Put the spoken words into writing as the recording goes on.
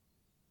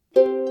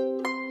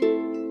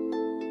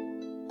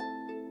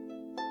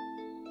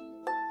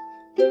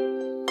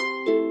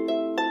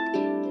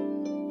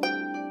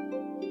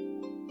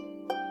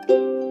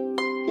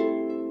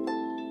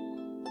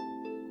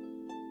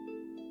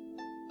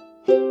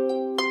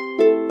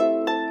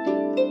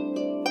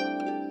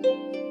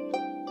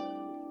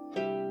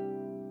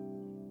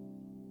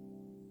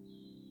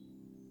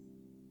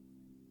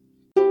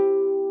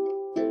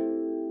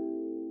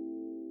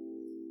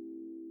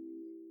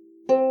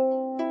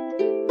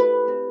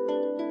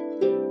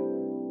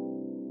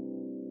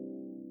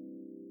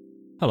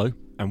Hello,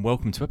 and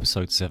welcome to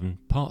episode 7,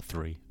 part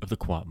 3 of the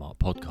Quiet Mark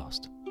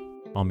podcast.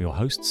 I'm your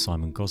host,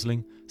 Simon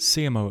Gosling,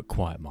 CMO at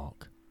Quiet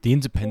Mark, the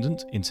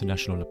independent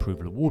International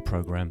Approval Award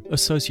programme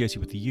associated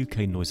with the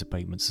UK Noise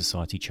Abatement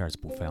Society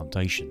Charitable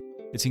Foundation.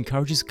 It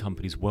encourages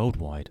companies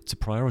worldwide to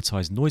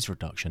prioritise noise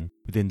reduction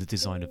within the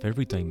design of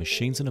everyday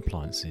machines and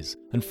appliances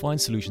and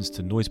find solutions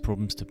to noise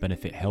problems to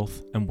benefit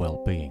health and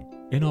well-being.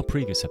 In our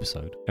previous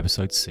episode,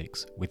 episode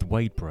 6, with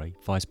Wade Bray,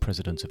 Vice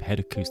President of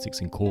Head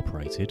Acoustics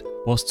Incorporated,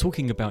 whilst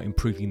talking about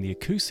improving the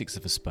acoustics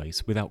of a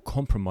space without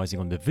compromising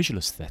on the visual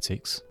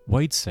aesthetics,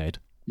 Wade said,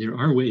 "There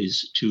are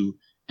ways to,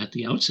 at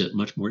the outset,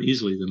 much more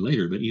easily than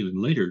later, but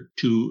even later,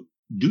 to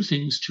do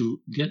things to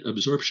get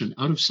absorption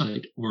out of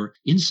sight or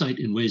insight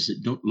in ways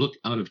that don't look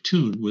out of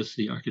tune with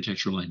the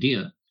architectural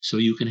idea. So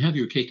you can have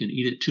your cake and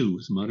eat it too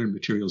with modern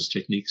materials,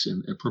 techniques,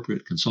 and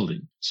appropriate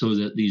consulting. So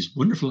that these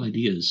wonderful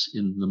ideas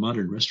in the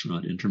modern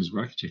restaurant in terms of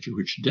architecture,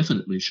 which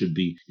definitely should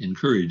be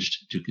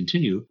encouraged to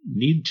continue,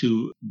 need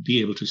to be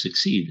able to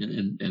succeed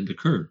and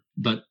occur,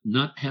 but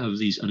not have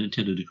these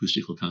unintended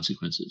acoustical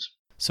consequences."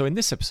 So in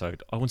this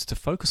episode, I wanted to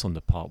focus on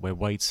the part where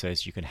Wade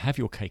says you can have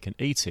your cake and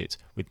eat it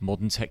with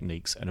modern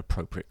techniques and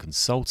appropriate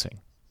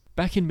consulting.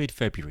 Back in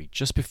mid-February,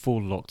 just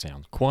before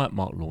lockdown, Quiet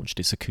Mark launched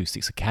its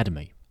Acoustics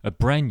Academy, a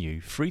brand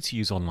new,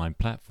 free-to-use online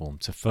platform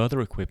to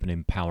further equip and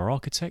empower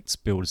architects,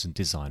 builders and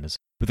designers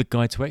with a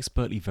guide to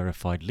expertly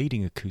verified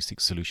leading acoustic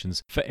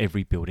solutions for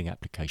every building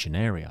application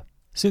area.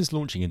 Since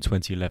launching in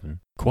 2011,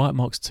 Quiet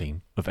Mark's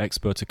team of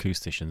expert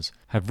acousticians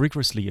have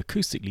rigorously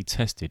acoustically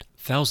tested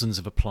thousands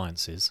of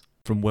appliances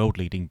from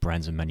world-leading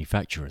brands and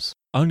manufacturers.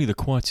 Only the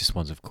quietest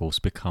ones, of course,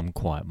 become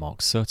Quiet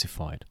Mark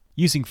certified.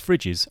 Using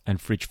fridges and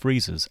fridge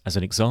freezers as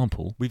an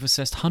example, we've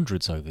assessed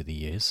hundreds over the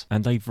years,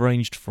 and they've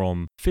ranged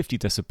from 50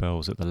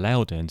 decibels at the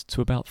loud end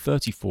to about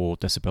 34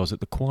 decibels at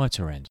the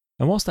quieter end.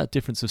 And whilst that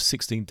difference of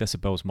 16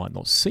 decibels might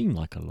not seem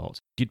like a lot,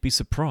 you'd be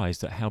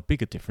surprised at how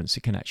big a difference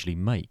it can actually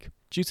make.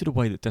 Due to the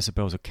way that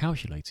decibels are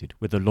calculated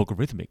with a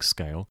logarithmic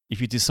scale,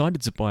 if you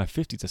decided to buy a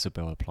 50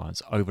 decibel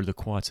appliance over the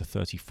quieter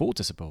 34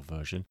 decibel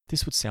version,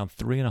 this would sound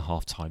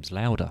 3.5 times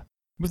louder.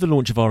 With the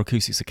launch of our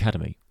Acoustics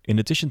Academy, in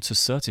addition to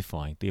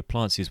certifying the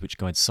appliances which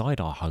go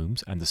inside our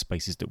homes and the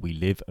spaces that we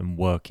live and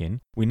work in,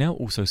 we now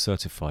also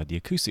certify the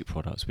acoustic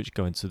products which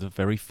go into the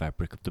very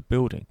fabric of the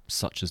building,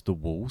 such as the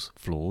walls,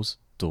 floors,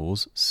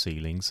 doors,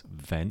 ceilings,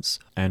 vents,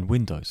 and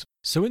windows.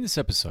 So in this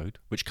episode,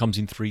 which comes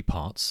in 3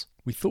 parts,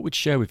 we thought we'd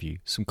share with you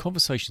some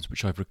conversations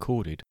which I've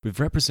recorded with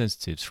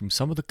representatives from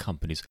some of the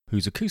companies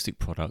whose acoustic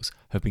products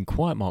have been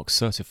Quiet Mark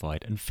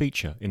certified and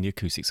feature in the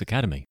Acoustics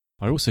Academy.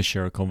 I also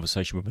share a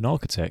conversation with an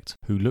architect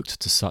who looked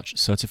to such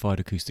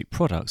certified acoustic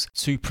products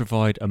to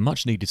provide a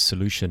much needed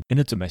solution in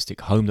a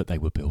domestic home that they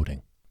were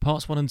building.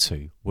 Parts 1 and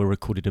 2 were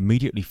recorded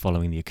immediately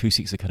following the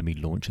Acoustics Academy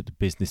launch at the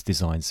Business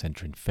Design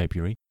Centre in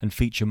February and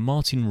feature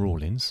Martin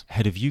Rawlins,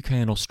 Head of UK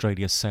and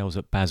Australia Sales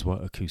at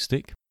Baswa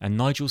Acoustic, and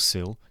Nigel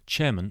Sill,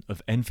 Chairman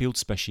of Enfield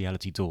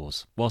Speciality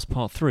Doors. Whilst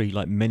Part 3,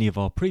 like many of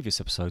our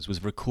previous episodes,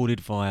 was recorded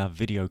via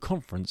video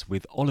conference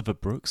with Oliver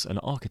Brookes, an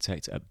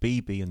architect at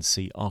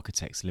BB&C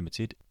Architects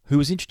Limited, who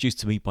was introduced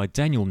to me by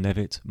Daniel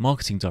Nevitt,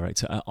 Marketing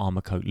Director at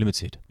Armourcoat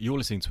Limited. You're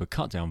listening to a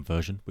cut-down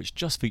version which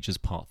just features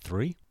Part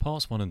 3.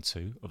 Parts 1 and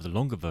 2 of the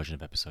longer version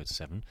of Episode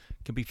 7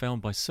 can be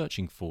found by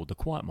searching for the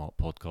Quiet Mark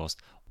podcast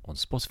on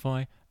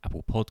Spotify,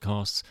 Apple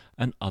Podcasts,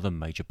 and other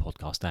major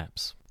podcast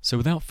apps. So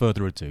without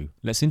further ado,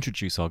 let's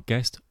introduce our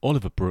guest,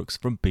 Oliver Brookes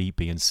from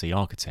BB&C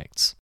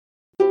Architects.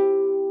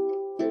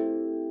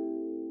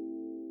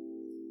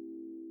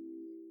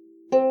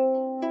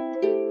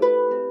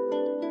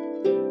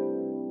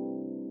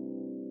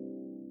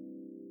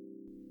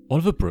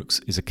 Oliver Brookes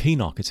is a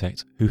keen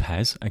architect who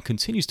has and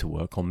continues to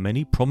work on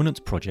many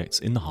prominent projects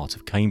in the heart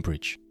of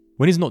Cambridge.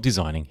 When he's not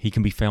designing, he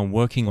can be found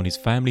working on his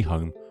family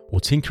home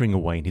or tinkering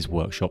away in his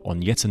workshop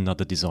on yet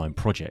another design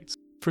project.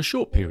 For a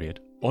short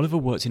period, Oliver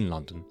worked in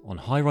London on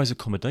high-rise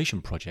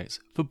accommodation projects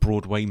for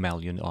Broadway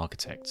Malyon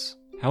Architects.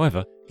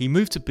 However, he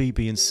moved to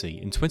BB&C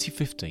in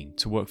 2015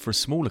 to work for a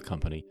smaller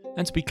company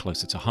and to be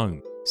closer to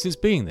home. Since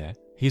being there,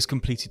 he has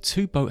completed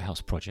 2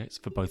 boathouse projects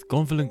for both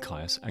Gonville and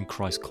Caius and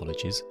Christ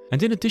Colleges,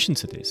 and in addition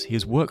to this, he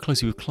has worked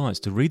closely with clients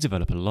to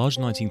redevelop a large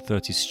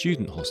 1930s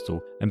student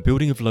hostel and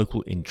building of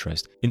local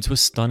interest into a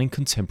stunning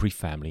contemporary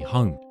family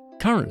home.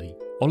 Currently,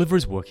 Oliver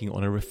is working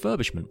on a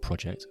refurbishment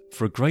project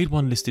for a Grade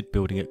 1 listed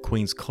building at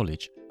Queen's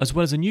College, as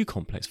well as a new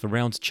complex for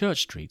Round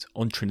Church Street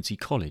on Trinity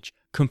College,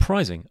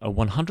 comprising a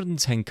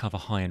 110 cover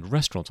high-end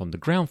restaurant on the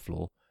ground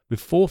floor with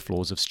 4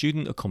 floors of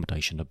student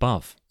accommodation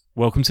above.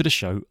 Welcome to the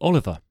show,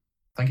 Oliver.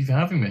 Thank you for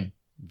having me.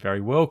 Very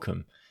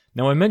welcome.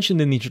 Now, I mentioned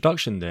in the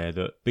introduction there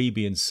that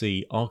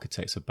BB&C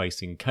Architects are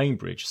based in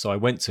Cambridge, so I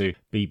went to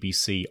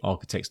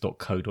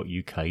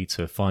bbcarchitects.co.uk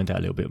to find out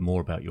a little bit more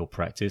about your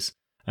practice.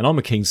 And I'm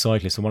a keen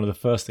cyclist, and one of the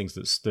first things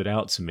that stood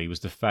out to me was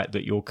the fact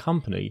that your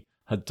company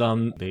had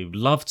done the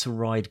Love to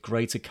Ride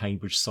Greater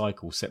Cambridge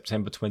Cycle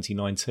September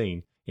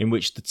 2019, in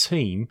which the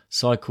team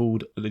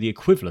cycled the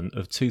equivalent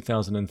of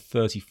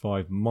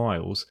 2,035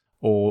 miles,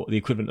 or the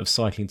equivalent of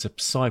cycling to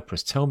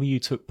Cyprus. Tell me you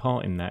took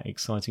part in that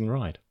exciting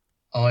ride.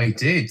 I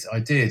did,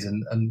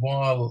 and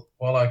while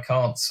I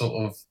can't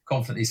sort of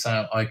confidently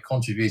say I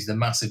contributed a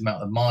massive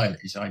amount of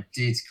mileage, I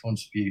did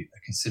contribute a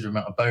considerable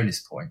amount of bonus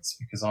points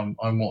because I'm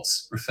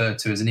what's referred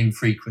to as an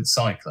infrequent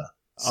cycler.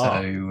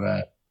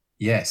 So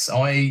yes,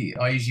 I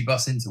usually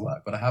bus into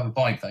work, but I have a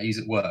bike that I use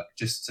at work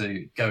just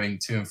to going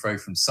to and fro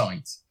from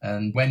site.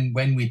 And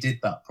when we did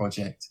that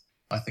project,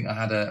 I think I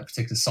had a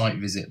particular site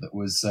visit that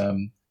was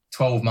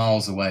 12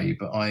 miles away,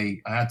 but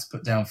I had to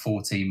put down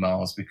 14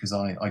 miles because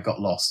I got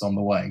lost on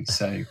the way.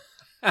 So,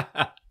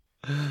 oh,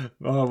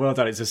 well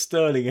done. It's a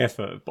sterling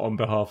effort on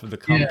behalf of the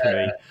company.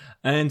 Yeah.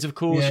 And of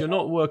course, Yeah. you're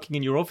not working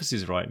in your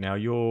offices right now.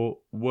 You're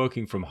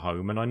working from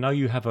home. And I know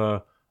you have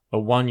a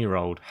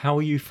 1-year-old. How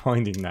are you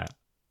finding that?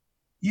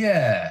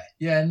 Yeah,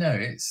 no,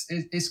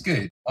 it's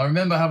good. I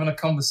remember having a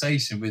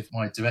conversation with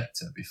my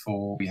director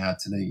before we had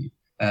to leave,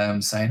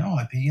 saying, "Oh,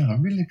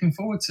 I'm really looking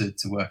forward to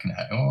working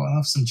at home. I'll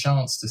have some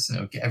chance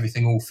to get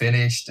everything all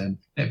finished, and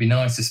it'd be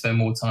nice to spend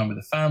more time with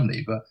the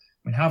family." But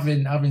I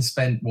mean, having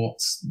spent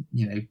what's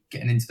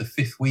getting into the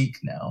 5th week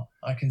now,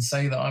 I can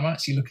say that I'm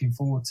actually looking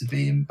forward to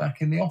being back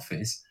in the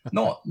office.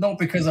 Not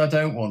because I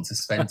don't want to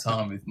spend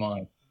time with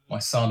my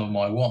son or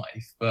my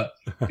wife, but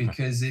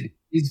because it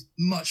is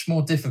much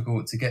more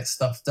difficult to get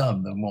stuff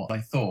done than what I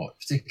thought,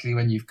 particularly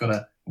when you've got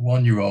a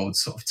 1-year-old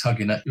sort of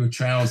tugging at your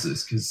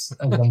trousers, because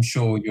as I'm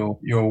sure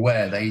you're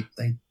aware, they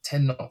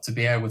tend not to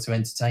be able to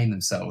entertain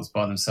themselves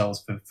by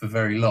themselves for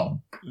very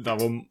long. No,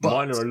 well,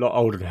 mine are a lot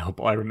older now,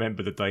 but I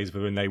remember the days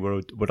when they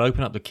would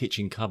open up the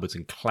kitchen cupboards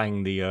and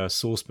clang the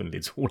saucepan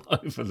lids all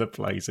over the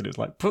place, and it's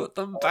like, put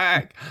them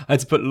back. I had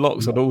to put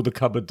locks on all the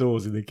cupboard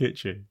doors in the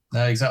kitchen.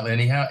 No, exactly,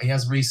 and he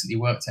has recently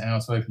worked out how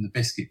to open the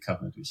biscuit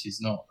cupboard, which is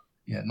not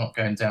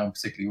going down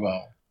particularly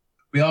well.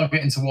 We are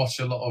getting to watch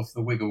a lot of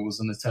the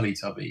Wiggles and the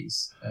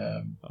Teletubbies.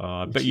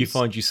 I bet you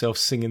find yourself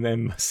singing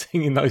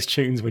those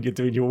tunes when you're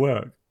doing your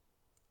work.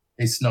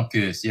 It's not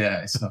good.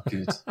 Yeah, it's not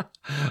good.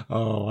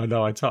 Oh, I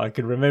know. I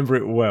can remember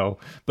it well.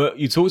 But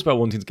you talked about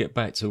wanting to get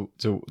back to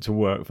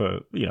work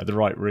for the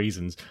right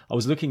reasons. I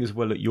was looking as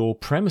well at your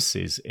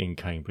premises in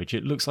Cambridge.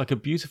 It looks like a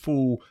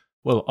beautiful,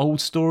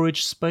 old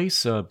storage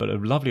space, but a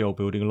lovely old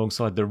building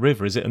alongside the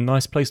river. Is it a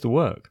nice place to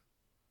work?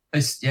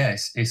 It's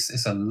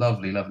a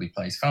lovely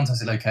place.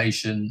 Fantastic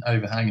location,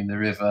 overhanging the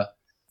river.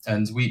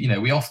 And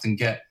we often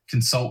get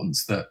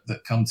consultants that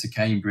come to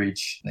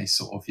Cambridge. They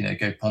sort of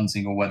go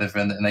punting or whatever,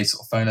 and they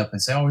sort of phone up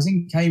and say, "Oh, I was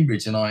in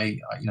Cambridge and I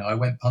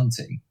went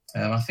punting.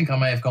 I think I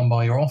may have gone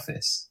by your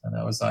office." And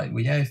I was like,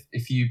 "Well, yeah,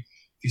 if you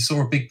saw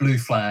a big blue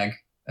flag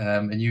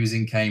and you was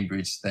in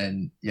Cambridge,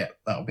 then yeah,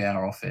 that'll be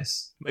our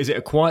office." Is it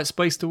a quiet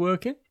space to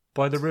work in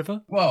by the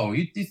river? Well,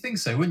 you'd think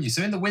so, wouldn't you?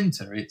 So in the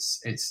winter,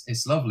 it's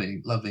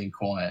lovely and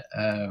quiet.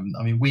 I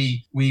mean,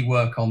 we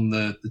work on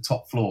the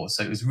top floor,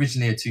 so it was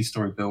originally a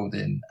 2-story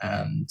building,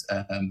 and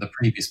the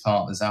previous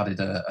partners added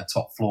a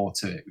top floor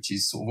to it, which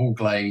is sort of all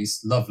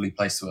glazed, lovely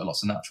place to work,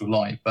 lots of natural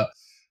light. But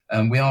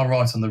we are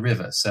right on the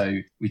river, so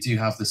we do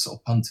have the sort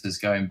of punters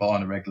going by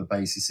on a regular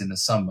basis in the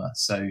summer.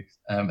 So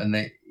and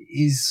it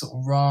is sort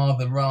of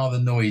rather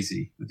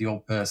noisy with the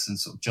odd person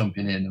sort of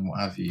jumping in and what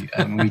have you.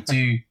 And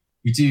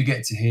we do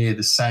get to hear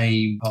the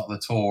same part of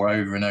the tour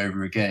over and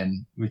over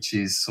again, which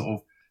is sort of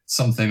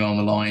something on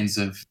the lines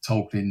of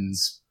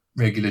Tolkien's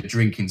regular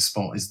drinking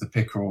spot is the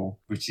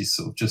Pickerel, which is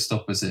sort of just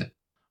opposite.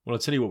 Well, I'll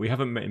tell you what, we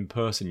haven't met in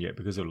person yet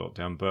because of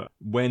lockdown, but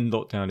when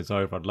lockdown is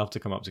over, I'd love to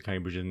come up to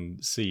Cambridge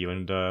and see you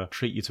and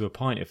treat you to a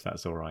pint if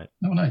that's all right.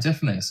 Oh, no,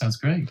 definitely. It sounds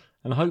great.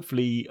 And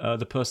hopefully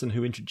the person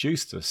who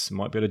introduced us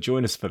might be able to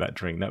join us for that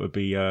drink. That would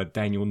be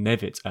Daniel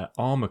Nevitt at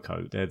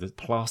Armourcoat. They're the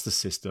Plaster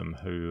System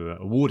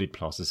awarded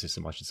Plaster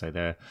System, I should say.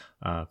 They're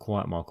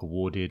Quiet Mark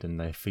awarded, and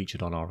they're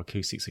featured on our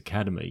Acoustics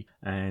Academy.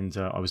 And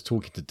I was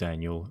talking to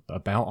Daniel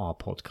about our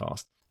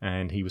podcast,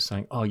 and he was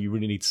saying, "Oh, you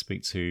really need to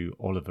speak to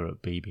Oliver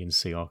at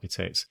BB&C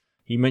Architects."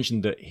 He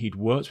mentioned that he'd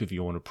worked with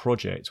you on a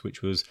project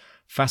which was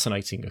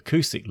fascinating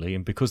acoustically,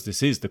 and because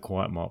this is the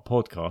Quiet Mark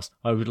podcast,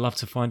 I would love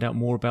to find out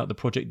more about the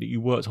project that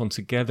you worked on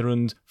together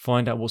and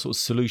find out what sort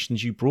of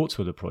solutions you brought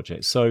to the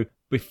project. So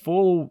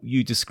before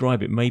you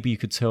describe it, maybe you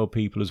could tell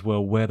people as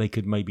well where they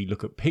could maybe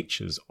look at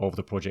pictures of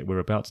the project we're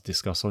about to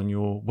discuss on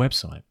your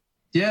website.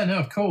 Yeah, no,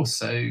 of course.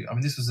 So, I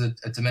mean, this was a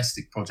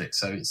domestic project,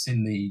 so it's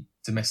in the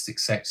domestic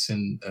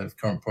section of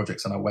current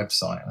projects on our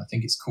website, and I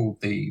think it's called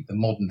the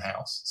Modern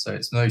House. So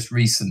it's the most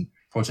recent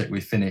project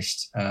we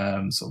finished,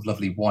 sort of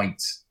lovely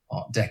white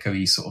Art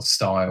Deco-y sort of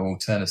style,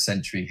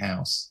 turn-of-century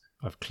house.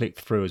 I've clicked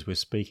through as we're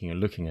speaking and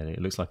looking at it.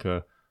 It looks like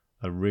a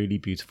really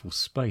beautiful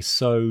space.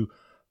 So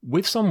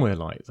with somewhere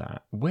like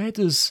that, where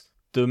does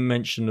the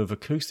mention of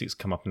acoustics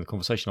come up in the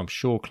conversation? I'm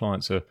sure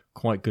clients are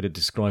quite good at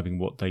describing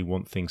what they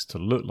want things to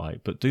look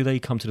like, but do they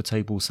come to the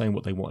table saying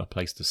what they want a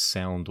place to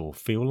sound or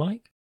feel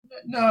like?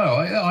 No,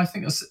 I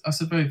think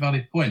that's a very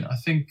valid point. I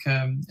think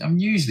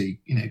usually,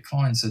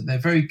 clients they're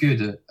very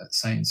good at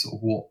saying sort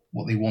of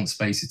what they want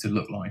spaces to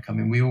look like. I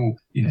mean, we all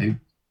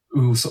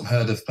sort of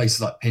heard of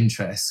places like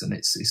Pinterest, and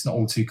it's not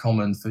all too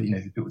common for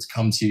people to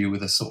come to you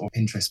with a sort of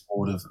Pinterest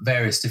board of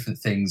various different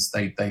things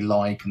they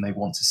like and they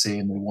want to see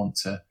and they want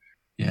to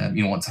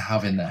want to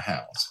have in their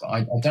house. But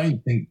I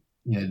don't think,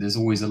 there's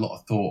always a lot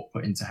of thought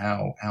put into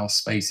how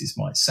spaces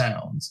might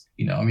sound.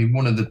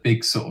 One of the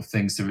big sort of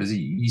things there is,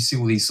 you see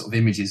all these sort of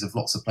images of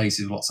lots of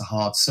places with lots of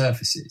hard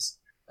surfaces,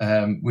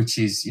 which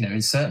is,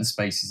 in certain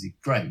spaces is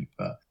great,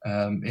 but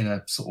in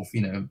a sort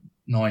of,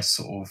 nice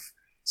sort of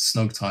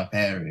snug type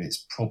area,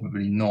 it's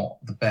probably not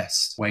the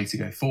best way to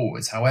go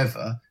forwards.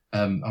 However,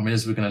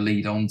 as we're going to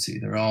lead on to,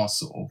 there are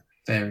sort of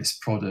various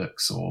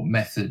products or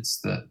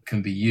methods that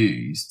can be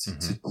used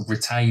to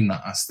retain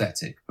that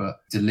aesthetic,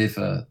 but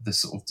deliver the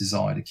sort of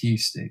desired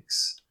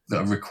acoustics that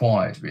are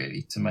required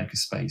really to make a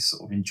space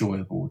sort of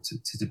enjoyable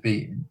to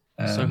be in.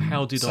 So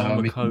how did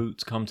Armour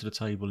Coat come to the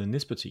table in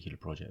this particular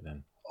project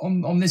then?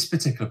 On this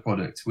particular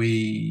product,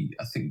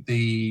 I think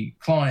the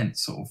client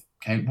sort of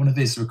one of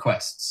his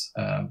requests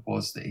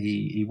was that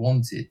he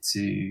wanted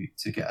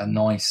to get a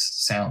nice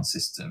sound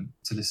system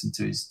to listen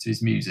to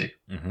his music.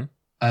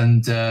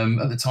 And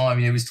at the time,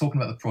 he was talking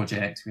about the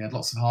project. We had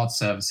lots of hard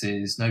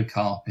surfaces, no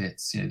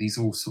carpets. These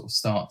all sort of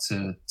start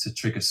to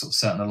trigger sort of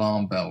certain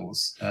alarm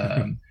bells.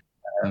 And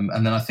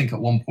then I think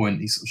at one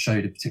point he sort of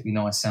showed a particularly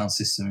nice sound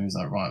system. He was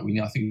like, right,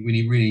 I think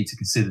we really need to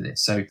consider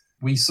this. So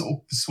we sort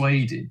of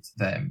persuaded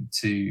them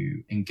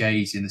to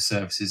engage in the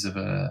services of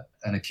an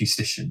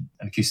acoustician,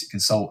 an acoustic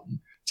consultant.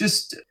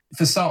 Just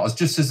for starters,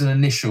 just as an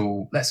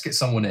initial, let's get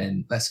someone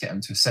in, let's get them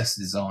to assess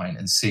the design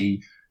and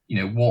see,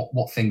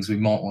 what things we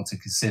might want to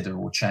consider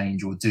or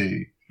change or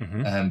do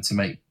to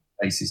make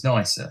spaces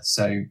nicer.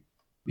 So,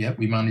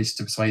 we managed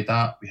to persuade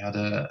that. We had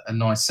a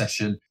nice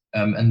session,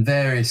 and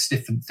various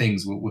different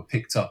things were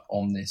picked up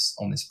on this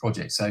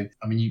project. So,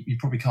 you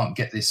probably can't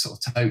get this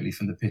sort of totally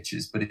from the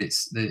pictures, but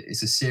it's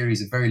a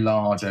series of very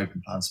large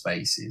open plan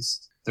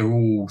spaces. They're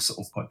all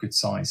sort of quite good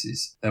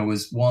sizes. There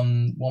was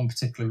one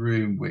particular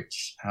room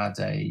which had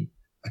a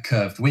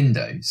curved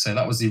window. So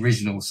that was the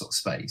original sort of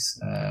space.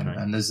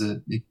 And as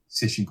the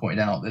physician pointed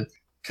out, that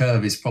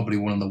curve is probably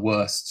one of the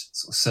worst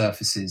sort of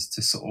surfaces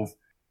to sort of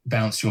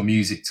bounce your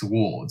music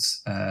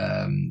towards,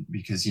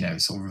 because,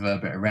 sort of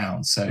reverberate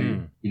around.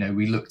 So,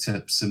 we looked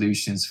at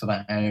solutions for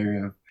that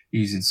area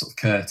using sort of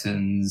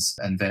curtains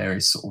and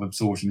various sort of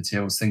absorption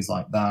materials, things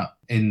like that.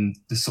 In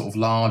the sort of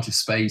larger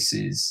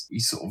spaces, we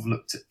sort of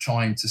looked at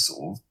trying to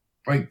sort of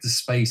break the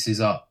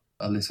spaces up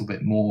a little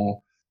bit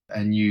more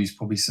and use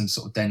probably some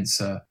sort of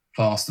denser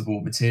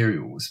plasterboard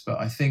materials. But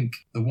I think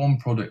the one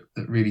product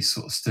that really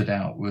sort of stood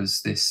out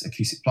was this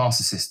acoustic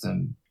plaster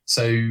system.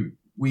 So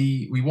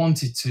we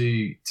wanted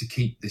to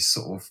keep this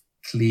sort of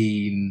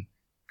clean,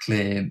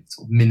 clear,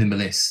 sort of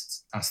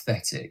minimalist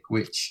aesthetic,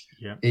 which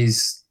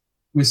is,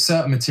 with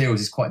certain materials,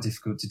 is quite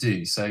difficult to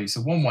do. So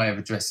one way of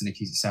addressing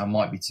acoustic sound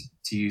might be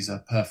to use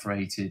a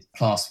perforated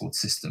plasterboard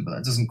system, but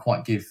that doesn't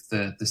quite give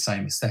the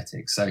same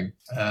aesthetic. So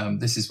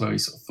this is where we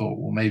sort of thought,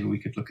 well, maybe we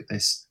could look at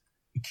this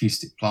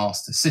acoustic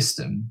plaster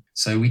system.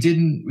 So we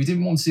didn't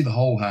want to do the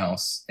whole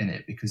house in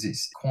it because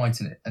it's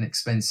quite an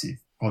expensive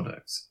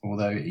product.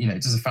 Although,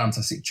 it does a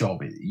fantastic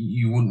job,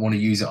 you wouldn't want to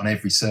use it on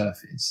every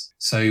surface.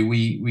 So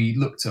we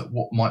looked at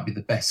what might be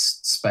the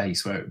best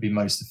space where it would be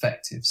most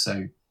effective.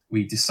 So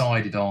we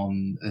decided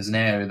on, there's an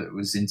area that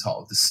was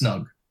entitled the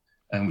Snug,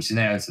 which is an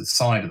area to the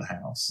side of the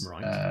house,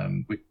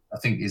 which I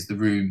think is the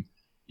room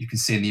you can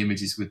see in the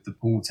images with the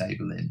pool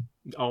table in.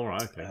 Oh,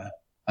 right, okay.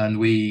 And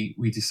we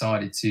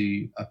decided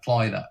to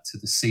apply that to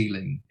the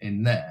ceiling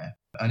in there.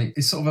 And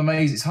it's sort of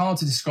amazing. It's hard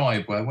to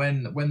describe where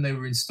when they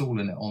were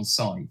installing it on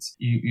site,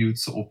 you would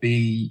sort of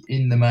be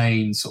in the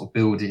main sort of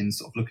building,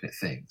 sort of looking at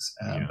things.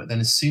 But then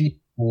as soon as you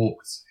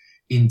walked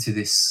into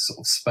this sort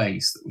of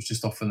space that was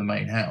just off from the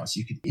main house,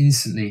 you could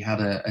instantly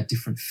had a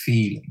different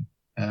feeling.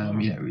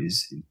 It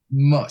was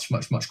much,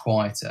 much, much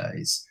quieter.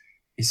 It's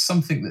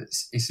something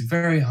it's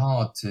very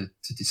hard to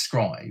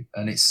describe,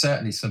 and it's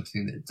certainly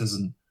something that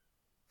doesn't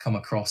come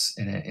across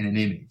in an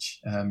image.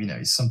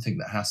 It's something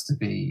that has to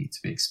be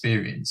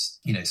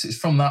experienced. So it's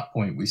from that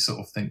point we sort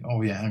of think,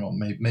 oh yeah, hang on,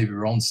 maybe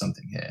we're on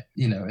something here.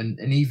 And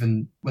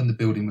even when the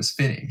building was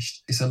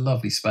finished, it's a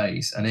lovely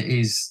space, and it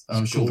is.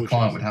 I'm sure the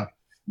client would have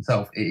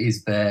himself. It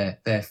is their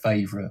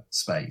favourite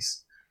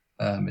space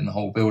in the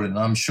whole building. And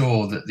I'm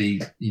sure that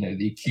the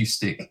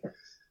acoustic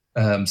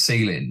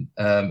ceiling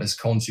has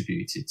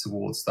contributed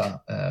towards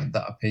that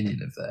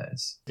opinion of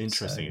theirs.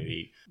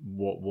 Interestingly,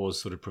 what was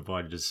sort of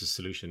provided as a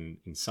solution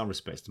in some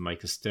respects to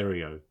make a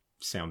stereo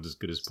sound as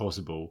good as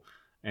possible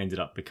ended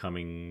up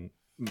having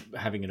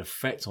an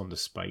effect on the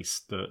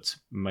space that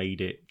made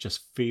it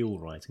just feel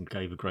right and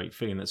gave a great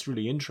feeling. That's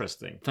really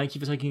interesting. Thank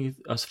you for taking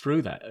us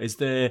through that. Is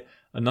there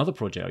another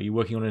project? Are you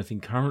working on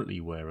anything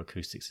currently where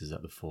acoustics is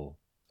at the fore?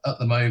 At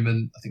the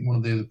moment, I think one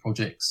of the other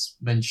projects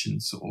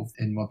mentioned sort of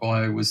in my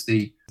bio was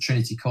the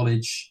Trinity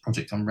College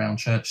project on Round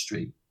Church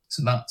Street.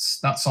 So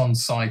that's on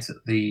site at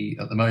the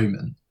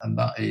moment, and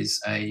that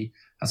has a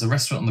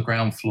restaurant on the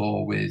ground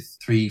floor with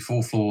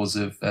 3-4 floors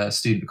of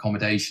student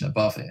accommodation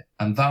above it,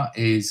 and that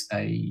is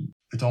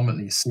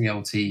predominantly a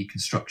CLT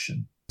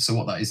construction. So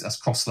what that is,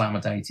 that's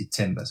cross-laminated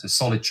timber, so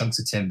solid chunks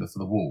of timber for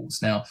the walls.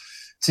 Now,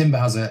 timber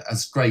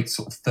has great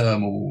sort of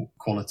thermal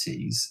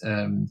qualities,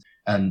 and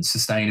and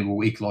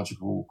sustainable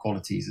ecological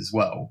qualities as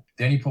well.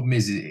 The only problem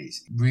is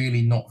it's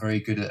really not very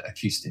good at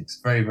acoustics,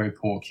 very, very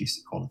poor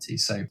acoustic quality.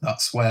 So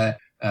that's where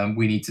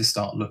we need to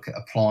start look at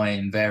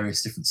applying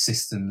various different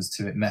systems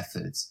to it,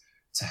 methods,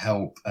 to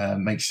help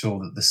make sure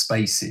that the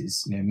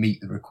spaces,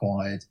 meet the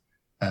required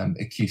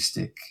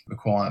acoustic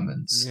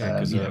requirements. Yeah,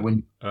 because a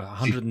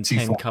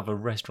 110 cover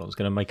restaurant is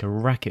going to make a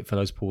racket for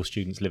those poor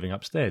students living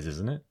upstairs,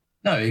 isn't it?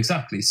 No,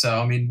 exactly. So,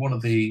 I mean, one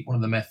of the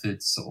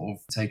methods sort of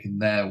taken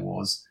there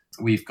was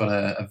we've got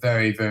a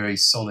very, very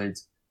solid,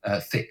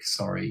 thick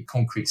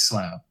concrete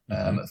slab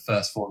at the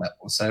first floor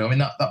level. So, I mean,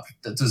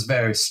 that does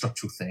various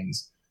structural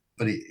things,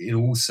 but it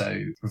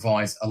also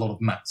provides a lot of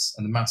mass,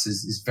 and the mass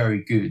is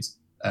very good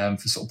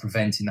for sort of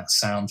preventing that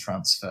sound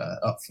transfer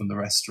up from the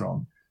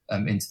restaurant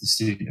into the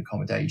student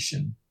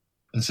accommodation.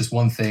 And it's just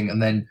one thing.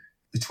 And then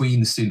between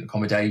the student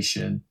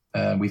accommodation,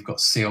 we've got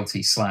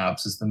CLT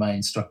slabs as the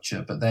main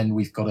structure, but then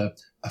we've got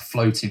a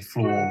floating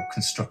floor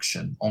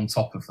construction on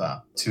top of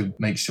that to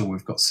make sure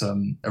we've got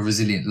a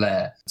resilient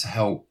layer to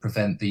help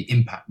prevent the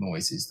impact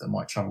noises that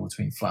might travel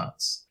between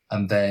flats.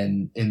 And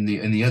then in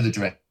the other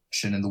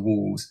direction, in the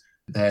walls,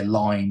 they're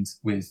lined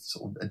with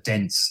sort of a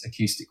dense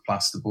acoustic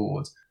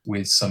plasterboard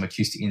with some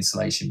acoustic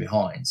insulation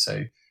behind.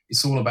 So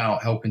it's all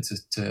about helping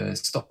to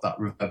stop that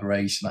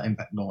reverberation, that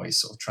impact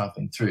noise sort of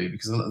traveling through,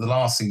 because the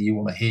last thing you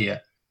want to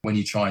hear when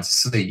you're trying to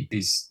sleep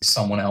is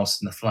someone else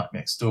in the flat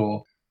next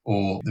door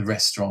or the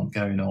restaurant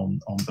going on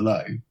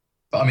below.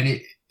 But I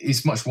mean,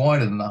 it's much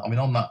wider than that. I mean,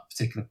 on that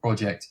particular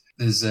project,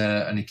 there's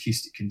an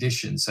acoustic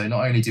condition. So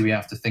not only do we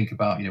have to think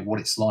about, what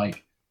it's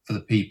like for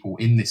the people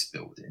in this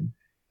building,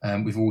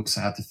 we've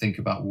also had to think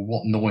about, well,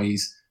 what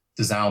noise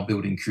does our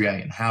building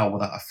create and how will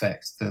that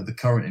affect the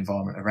current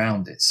environment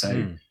around it?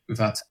 So we've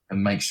had to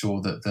make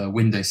sure that the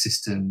window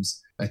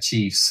systems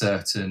achieve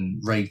certain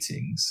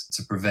ratings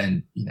to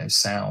prevent,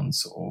 sound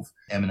sort of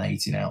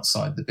emanating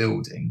outside the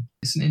building.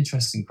 It's an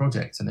interesting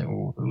project, and it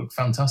will look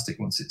fantastic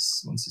once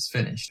it's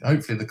finished.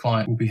 Hopefully the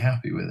client will be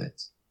happy with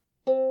it.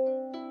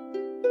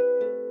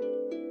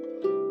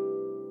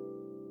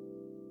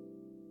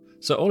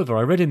 So, Oliver,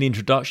 I read in the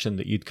introduction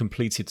that you'd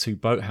completed 2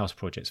 boathouse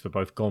projects for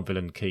both Gonville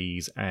and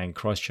Quays and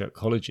Christchurch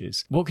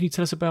colleges. What can you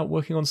tell us about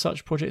working on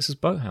such projects as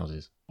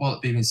boathouses? Well,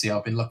 at BB&C,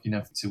 I've been lucky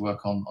enough to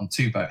work on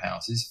 2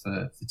 boathouses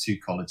for 2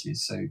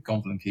 colleges, so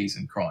Gonville and Quays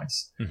and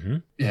Christ. Mm-hmm.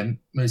 Yeah,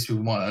 most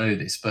people might not know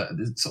this, but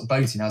sort of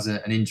boating has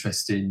an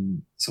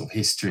interesting sort of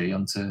history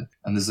and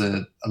there's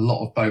a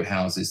lot of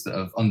boathouses that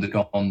have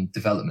undergone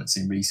developments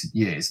in recent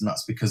years, and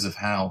that's because of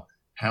how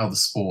the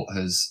sport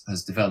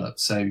has developed.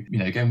 So,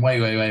 going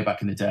way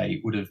back in the day,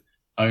 it would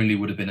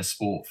have been a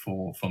sport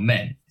for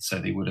men. So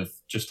they would have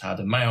just had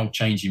a male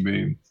changing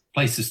room,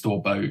 place to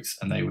store boats,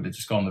 and they would have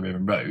just gone on the river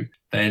and rowed.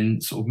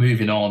 Then sort of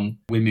moving on,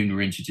 women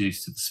were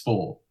introduced to the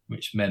sport,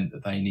 which meant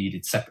that they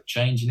needed separate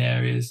changing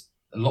areas.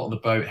 A lot of the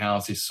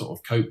boathouses sort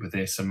of coped with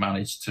this and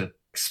managed to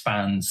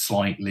expand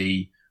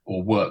slightly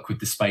or work with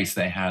the space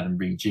they had and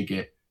rejig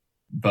it.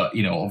 But,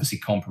 obviously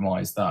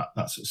compromise that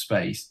sort of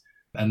space.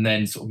 And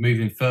then sort of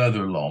moving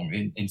further along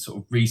in sort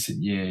of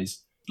recent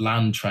years,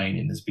 land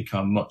training has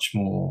become much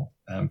more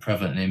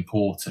prevalent and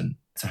important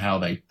to how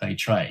they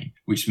train,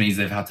 which means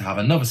they've had to have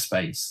another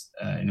space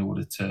in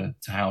order to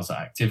house that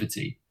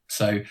activity.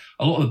 So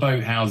a lot of the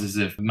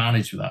boathouses have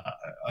managed with that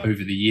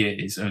over the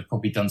years and have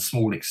probably done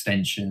small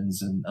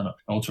extensions and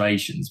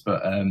alterations,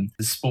 but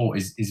the sport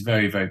is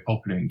very, very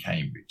popular in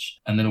Cambridge.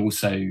 And then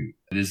also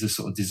there's a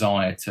sort of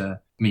desire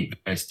to meet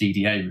various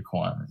DDA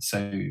requirements. So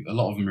a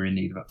lot of them are in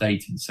need of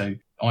updating. So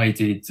I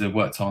did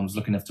work times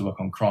looking enough to work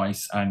on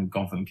Christ and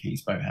Gonville and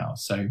Quays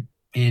Boathouse. So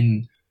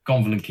in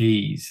Gonville and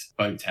Quays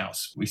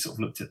Boathouse, we sort of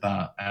looked at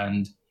that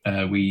and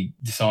we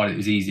decided it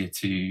was easier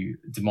to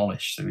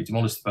demolish. So we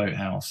demolished the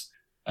boathouse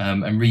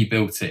and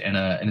rebuilt it in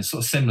a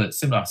sort of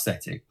similar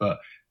aesthetic, but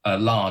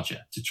larger,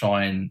 to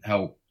try and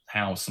help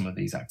house some of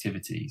these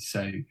activities.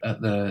 So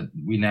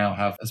we now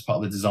have, as part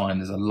of the design,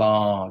 there's a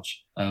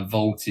large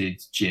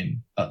vaulted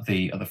gym at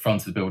the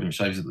front of the building, which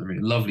shows a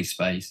really lovely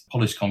space,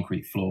 polished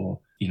concrete floor,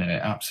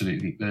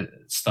 absolutely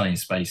stunning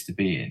space to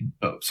be in.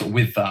 But sort of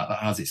with that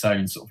has its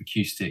own sort of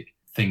acoustic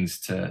things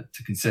to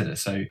consider.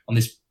 So on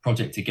this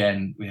project,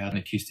 again, we had an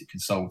acoustic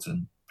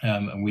consultant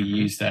and we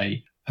used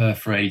a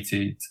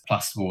perforated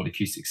plasterboard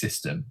acoustic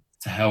system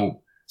to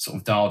help sort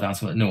of dial down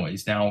some of the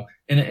noise. Now,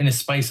 in a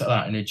space like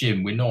that, in a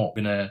gym, we're not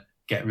going to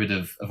get rid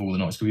of all the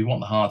noise because we want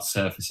the hard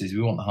surfaces,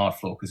 we want the hard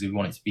floor because we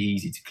want it to be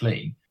easy to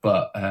clean.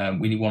 But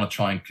we want to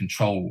try and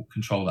control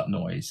that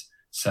noise.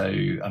 So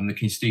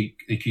the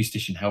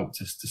acoustician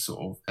helped us to sort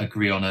of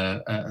agree on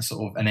a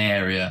sort of an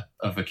area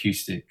of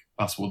acoustic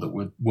plasterboard that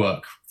would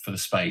work for the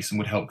space and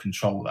would help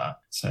control that.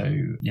 So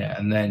yeah,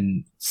 and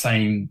then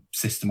same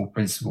system or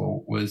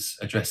principle was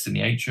addressed in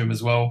the atrium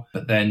as well.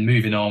 But then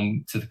moving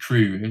on to the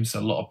crew rooms, so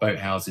a lot of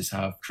boathouses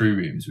have crew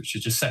rooms, which are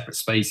just separate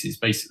spaces.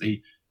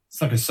 Basically,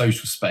 it's like a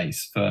social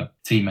space for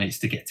teammates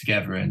to get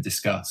together and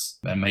discuss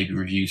and maybe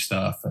review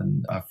stuff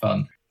and have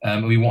fun.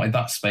 We wanted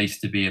that space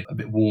to be a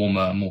bit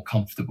warmer and more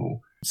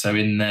comfortable. So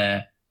in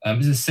there,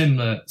 there's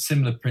a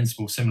similar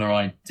principle, similar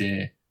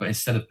idea. but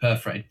instead of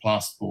perforated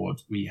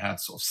plasterboard, we had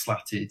sort of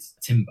slatted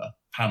timber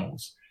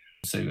panels.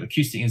 So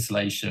acoustic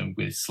insulation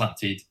with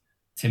slatted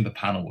timber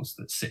panels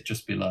that sit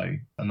just below,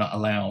 and that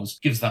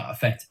gives that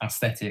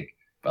aesthetic,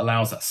 but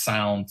allows that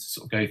sound to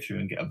sort of go through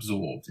and get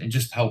absorbed. It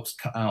just helps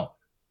cut out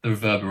the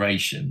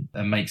reverberation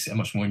and makes it a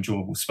much more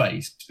enjoyable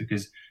space,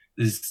 because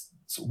there's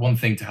sort of one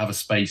thing to have a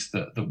space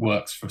that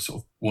works for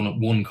sort of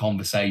one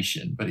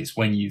conversation, but it's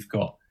when you've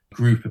got a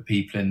group of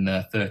people in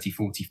there, 30,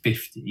 40,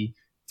 50,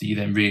 do you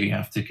then really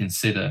have to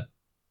consider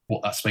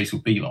what that space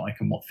will be like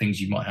and what things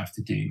you might have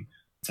to do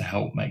to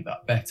help make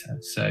that better.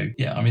 So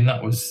yeah, I mean, I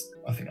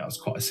think that was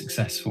quite a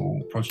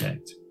successful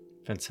project.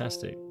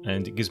 Fantastic.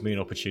 And it gives me an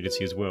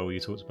opportunity as well. You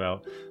talked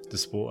about the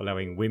sport,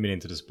 allowing women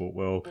into the sport.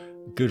 Well,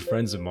 good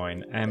friends of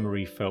mine,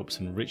 Anne-Marie Phelps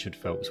and Richard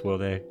Phelps,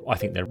 well, I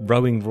think they're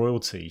rowing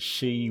royalty.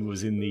 She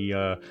was in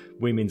the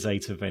women's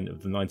 8 event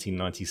of the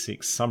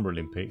 1996 Summer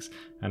Olympics,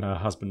 and her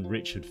husband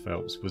Richard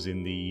Phelps was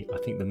in the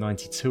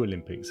 92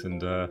 Olympics,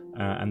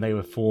 and they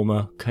were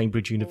former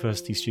Cambridge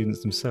University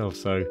students themselves.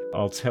 So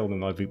I'll tell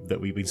them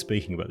that we've been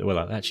speaking about it. Well,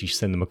 I'll actually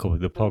send them a copy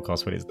of the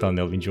podcast when it's done.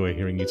 They'll enjoy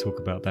hearing you talk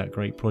about that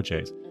great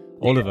project.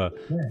 Oliver,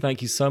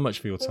 Thank you so much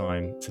for your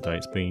time today.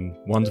 It's been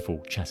wonderful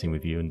chatting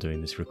with you and doing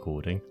this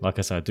recording. Like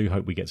I said, I do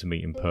hope we get to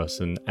meet in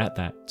person at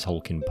that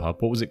Tolkien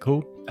pub. What was it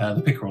called?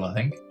 The Pickerel, I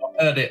think.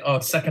 I heard it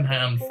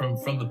secondhand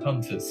from the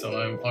punters,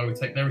 so I would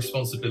take no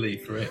responsibility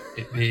for it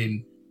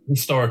being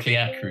historically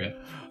accurate.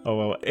 Oh,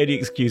 well, any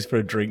excuse for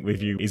a drink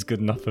with you is good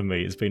enough for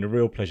me. It's been a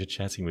real pleasure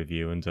chatting with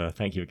you, and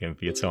thank you again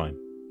for your time.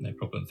 No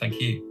problem.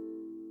 Thank you.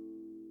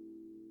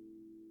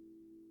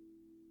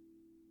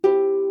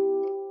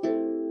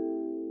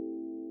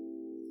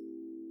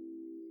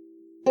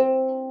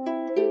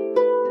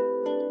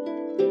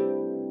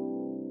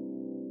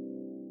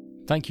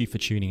 Thank you for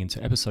tuning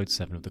into episode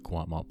 7 of the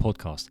Quiet Mark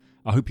podcast.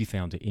 I hope you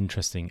found it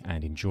interesting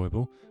and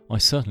enjoyable. I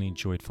certainly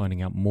enjoyed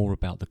finding out more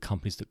about the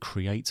companies that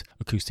create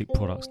acoustic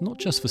products, not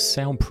just for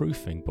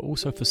soundproofing, but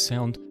also for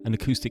sound and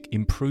acoustic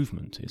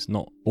improvement. It's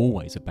not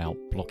always about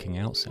blocking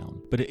out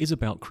sound, but it is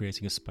about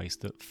creating a space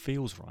that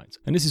feels right.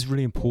 And this is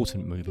really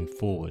important moving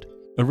forward.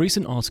 A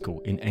recent article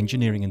in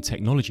Engineering and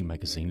Technology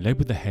magazine led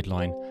with the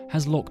headline,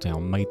 "Has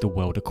lockdown made the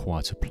world a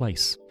quieter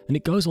place?" And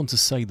it goes on to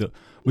say that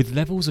with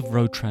levels of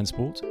road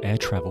transport, air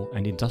travel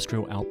and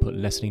industrial output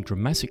lessening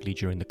dramatically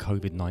during the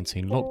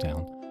COVID-19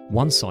 lockdown,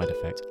 one side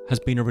effect has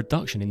been a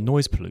reduction in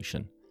noise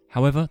pollution.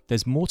 However,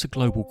 there's more to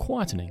global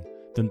quietening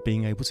than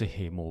being able to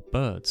hear more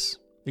birds.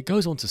 It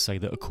goes on to say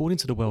that according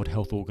to the World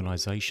Health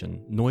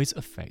Organization, noise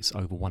affects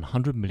over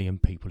 100 million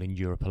people in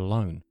Europe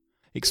alone.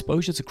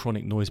 Exposure to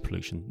chronic noise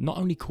pollution not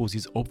only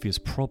causes obvious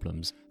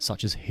problems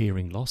such as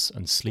hearing loss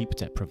and sleep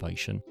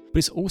deprivation, but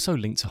it's also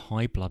linked to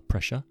high blood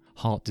pressure,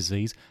 heart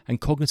disease and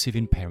cognitive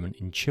impairment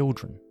in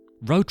children.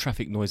 Road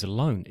traffic noise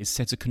alone is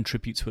said to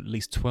contribute to at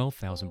least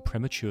 12,000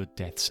 premature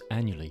deaths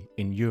annually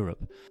in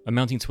Europe,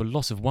 amounting to a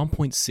loss of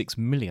 1.6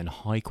 million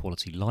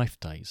high-quality life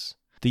days.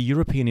 The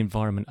European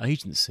Environment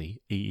Agency,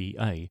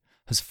 EEA,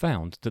 has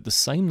found that the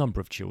same number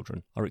of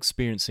children are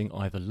experiencing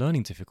either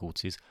learning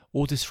difficulties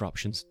or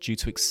disruptions due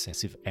to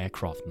excessive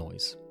aircraft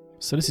noise.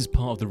 So this is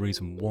part of the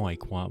reason why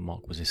Quiet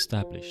Mark was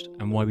established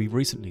and why we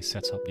recently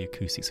set up the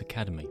Acoustics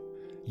Academy.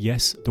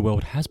 Yes, the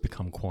world has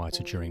become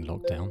quieter during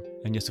lockdown,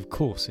 and yes, of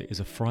course, it is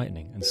a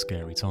frightening and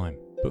scary time.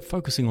 But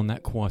focusing on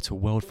that quieter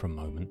world for a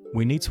moment,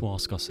 we need to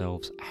ask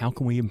ourselves, how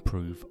can we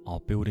improve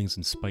our buildings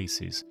and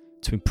spaces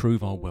to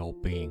improve our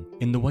well-being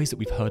in the ways that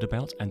we've heard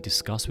about and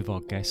discussed with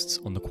our guests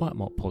on the Quiet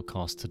Mark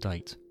podcast to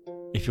date.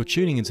 If you're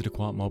tuning into the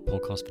Quiet Mark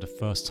podcast for the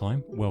first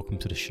time, welcome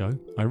to the show.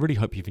 I really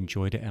hope you've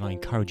enjoyed it, and I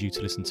encourage you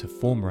to listen to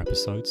former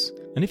episodes.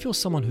 And if you're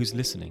someone who's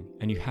listening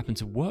and you happen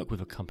to work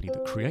with a company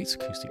that creates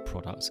acoustic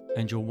products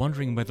and you're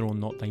wondering whether or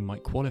not they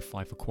might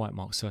qualify for Quiet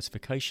Mark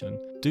certification,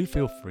 do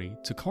feel free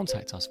to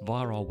contact us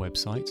via our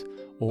website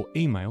or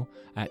email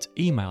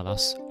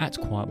us at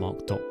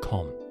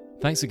quietmark.com.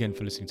 Thanks again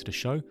for listening to the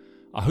show.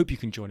 I hope you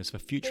can join us for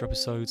future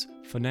episodes.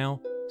 For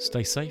now,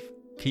 stay safe,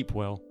 keep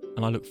well,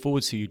 and I look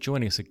forward to you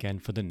joining us again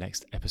for the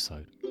next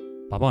episode.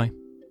 Bye-bye.